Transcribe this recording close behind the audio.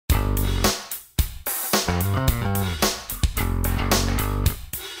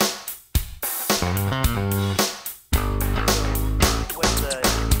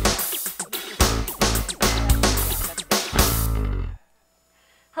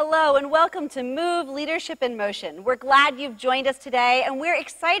Hello and welcome to Move Leadership in Motion. We're glad you've joined us today and we're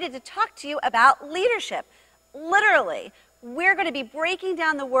excited to talk to you about leadership. Literally, we're going to be breaking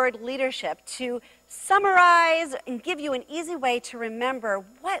down the word leadership to summarize and give you an easy way to remember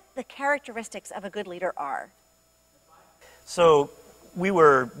what the characteristics of a good leader are. So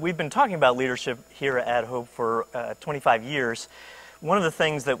we've been talking about leadership here at Hope for 25 years. One of the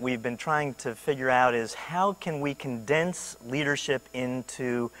things that we've been trying to figure out is how can we condense leadership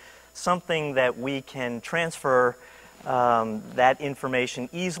into something that we can transfer that information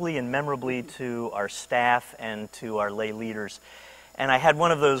easily and memorably to our staff and to our lay leaders. And I had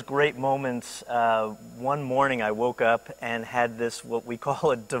one of those great moments. One morning I woke up and had this, what we call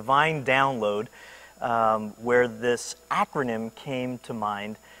a divine download, where this acronym came to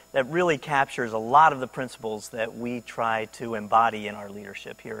mind that really captures a lot of the principles that we try to embody in our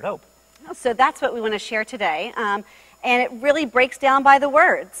leadership here at Hope. So that's what we want to share today. And it really breaks down by the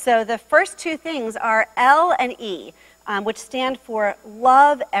words. So the first two things are L and E, which stand for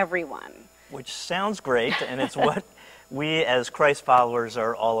love everyone. Which sounds great, and it's what we as Christ followers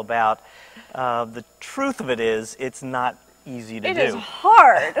are all about. The truth of it is, it's not easy to do. It is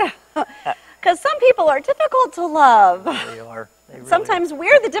hard. Because some people are difficult to love. They are. They really Sometimes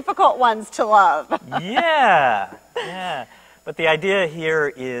we're the difficult ones to love. Yeah. But the idea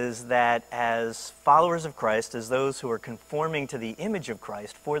here is that as followers of Christ, as those who are conforming to the image of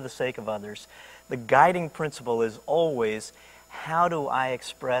Christ for the sake of others, the guiding principle is always, how do I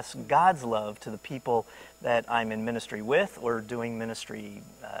express God's love to the people that I'm in ministry with or doing ministry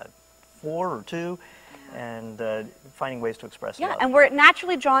for or to? And finding ways to express love. Yeah, and we're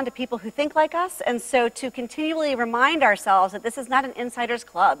naturally drawn to people who think like us, and so to continually remind ourselves that this is not an insider's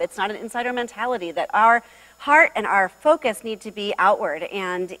club, it's not an insider mentality, that our heart and our focus need to be outward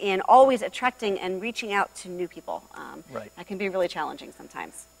and in always attracting and reaching out to new people. Right. That can be really challenging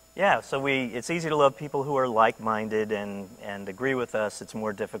sometimes. Yeah, so it's easy to love people who are like-minded and agree with us. It's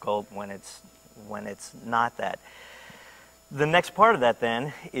more difficult when it's not that. The next part of that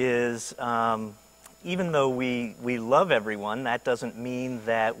then is even though we love everyone, that doesn't mean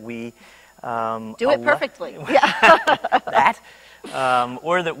that we do it perfectly. Or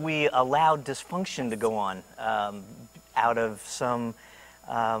that we allow dysfunction to go on out of some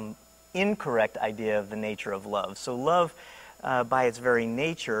incorrect idea of the nature of love. So love, by its very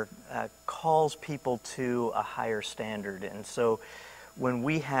nature, calls people to a higher standard. And so when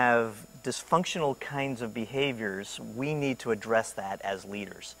we have dysfunctional kinds of behaviors, we need to address that as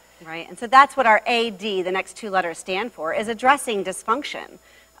leaders. Right, and so that's what our A.D., the next two letters, stand for, is addressing dysfunction.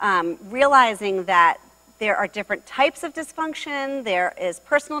 Realizing that there are different types of dysfunction. There is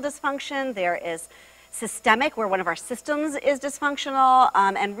personal dysfunction, there is systemic, where one of our systems is dysfunctional,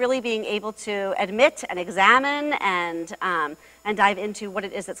 and really being able to admit and examine and dive into what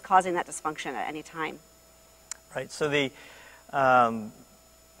it is that's causing that dysfunction at any time. Right, so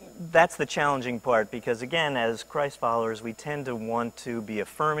that's the challenging part, because again, as Christ followers, we tend to want to be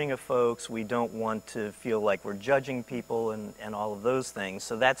affirming of folks. We don't want to feel like we're judging people and all of those things.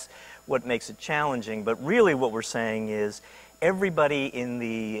 So that's what makes it challenging. But really what we're saying is everybody in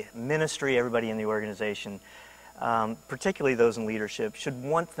the ministry, everybody in the organization, particularly those in leadership, should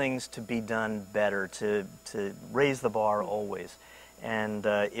want things to be done better, to raise the bar always. And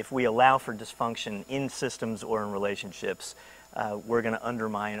if we allow for dysfunction in systems or in relationships, we're going to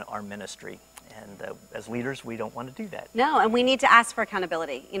undermine our ministry. And as leaders, we don't want to do that. No, and we need to ask for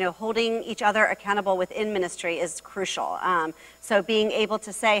accountability. You know, holding each other accountable within ministry is crucial. So being able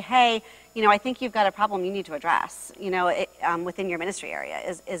to say, hey, you know, I think you've got a problem you need to address, you know, within your ministry area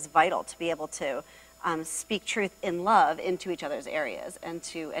is vital to be able to speak truth in love into each other's areas and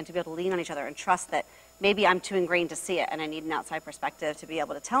to be able to lean on each other and trust that maybe I'm too ingrained to see it and I need an outside perspective to be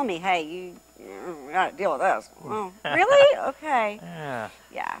able to tell me, hey, you got to deal with this. Oh, really? Okay.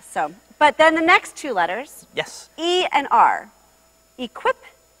 Yeah, so, but then the next two letters, yes, E and R, equip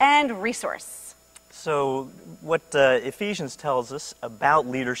and resource. So what Ephesians tells us about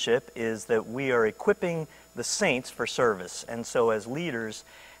leadership is that we are equipping the saints for service. And so as leaders,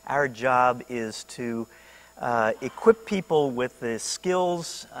 our job is to equip people with the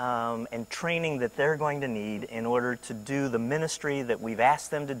skills and training that they're going to need in order to do the ministry that we've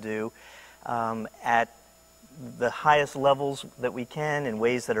asked them to do at the highest levels that we can, in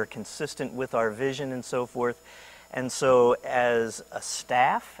ways that are consistent with our vision and so forth. And so as a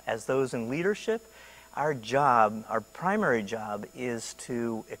staff, as those in leadership, our job, our primary job, is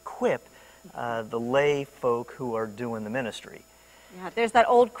to equip the lay folk who are doing the ministry. Yeah, there's that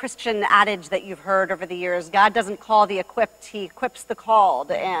old Christian adage that you've heard over the years, God doesn't call the equipped, he equips the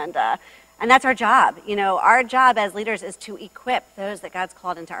called. And And that's our job. You know, our job as leaders is to equip those that God's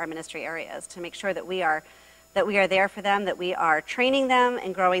called into our ministry areas, to make sure that we are there for them, that we are training them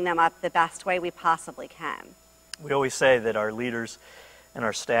and growing them up the best way we possibly can. We always say that our leaders and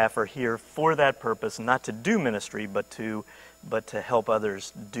our staff are here for that purpose, not to do ministry, but to help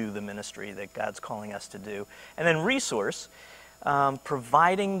others do the ministry that God's calling us to do. And then resource,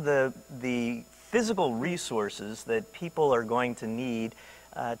 providing the physical resources that people are going to need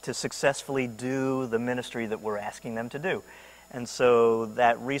to successfully do the ministry that we're asking them to do. And so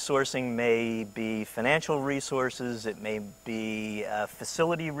that resourcing may be financial resources, it may be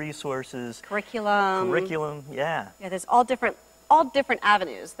facility resources. Curriculum, yeah. Yeah, there's all different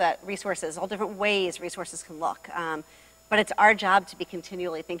avenues that resources, all different ways resources can look. But it's our job to be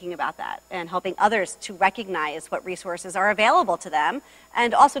continually thinking about that and helping others to recognize what resources are available to them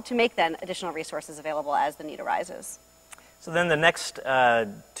and also to make then additional resources available as the need arises. So then the next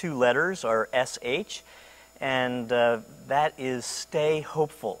two letters are S.H., and that is stay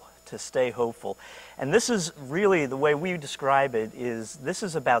hopeful, to stay hopeful. And this is really, the way we describe it is, this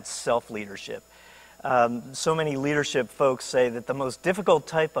is about self-leadership. So many leadership folks say that the most difficult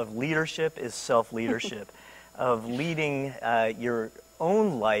type of leadership is self-leadership, of leading your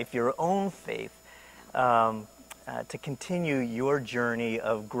own life, your own faith, to continue your journey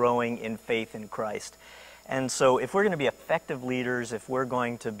of growing in faith in Christ. And so if we're going to be effective leaders, if we're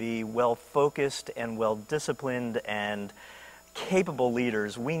going to be well-focused and well-disciplined and capable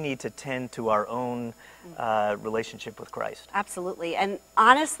leaders, we need to tend to our own relationship with Christ. Absolutely. And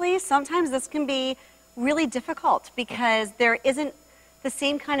honestly, sometimes this can be really difficult because there isn't the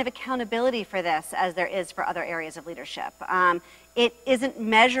same kind of accountability for this as there is for other areas of leadership. It isn't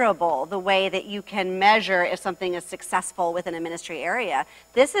measurable the way that you can measure if something is successful within a ministry area.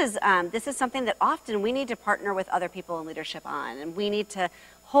 This is something that often we need to partner with other people in leadership on, and we need to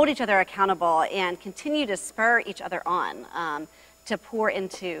hold each other accountable and continue to spur each other on to pour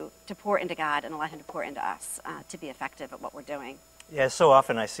into God and allow Him to pour into us to be effective at what we're doing. Yeah, so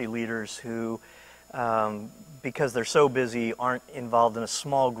often I see leaders who, because they're so busy, aren't involved in a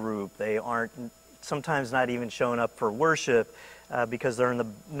small group. They aren't sometimes not even showing up for worship because they're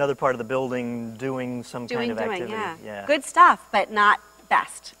in another part of the building doing some kind of activity. Yeah. Good stuff, but not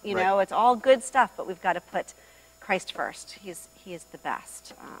best. You know, it's all good stuff, but we've got to put Christ first. He is the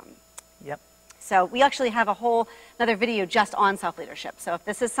best. Yep. So we actually have another video just on self-leadership. So if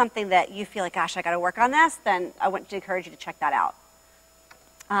this is something that you feel like, gosh, I got to work on this, then I want to encourage you to check that out.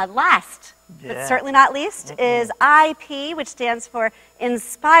 Last, but certainly not least, is I.P., which stands for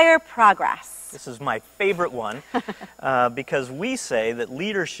Inspire Progress. This is my favorite one because we say that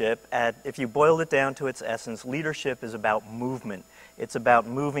leadership, if you boiled it down to its essence, leadership is about movement. It's about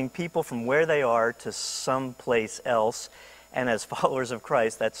moving people from where they are to someplace else, and as followers of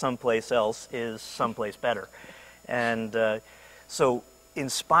Christ, that someplace else is someplace better. And so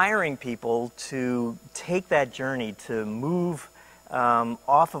inspiring people to take that journey, to move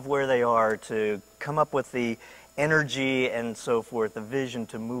off of where they are, to come up with the energy and so forth, the vision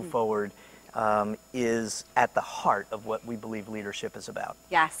to move forward, is at the heart of what we believe leadership is about.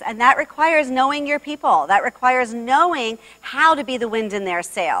 Yes, and that requires knowing your people. That requires knowing how to be the wind in their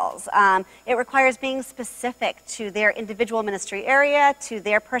sails. It requires being specific to their individual ministry area, to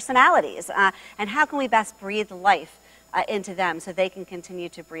their personalities, and how can we best breathe life into them so they can continue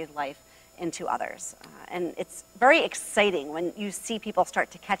to breathe life into others. And it's very exciting when you see people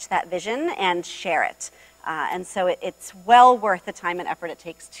start to catch that vision and share it. And so it's well worth the time and effort it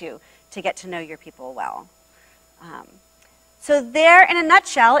takes to get to know your people well. So there, in a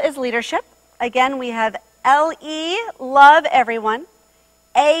nutshell, is leadership. Again, we have L.E., love everyone.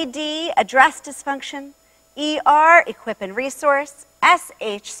 A.D., address dysfunction. E.R., equip and resource.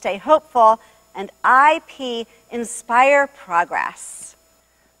 S.H., stay hopeful. And I.P., inspire progress.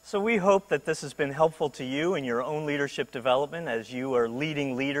 So we hope that this has been helpful to you in your own leadership development as you are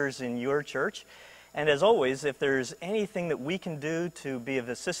leading leaders in your church. And as always, if there's anything that we can do to be of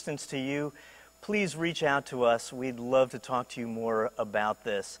assistance to you, please reach out to us. We'd love to talk to you more about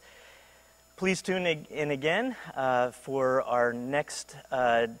this. Please tune in again for our next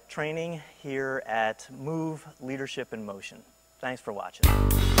training here at Move Leadership in Motion. Thanks for watching.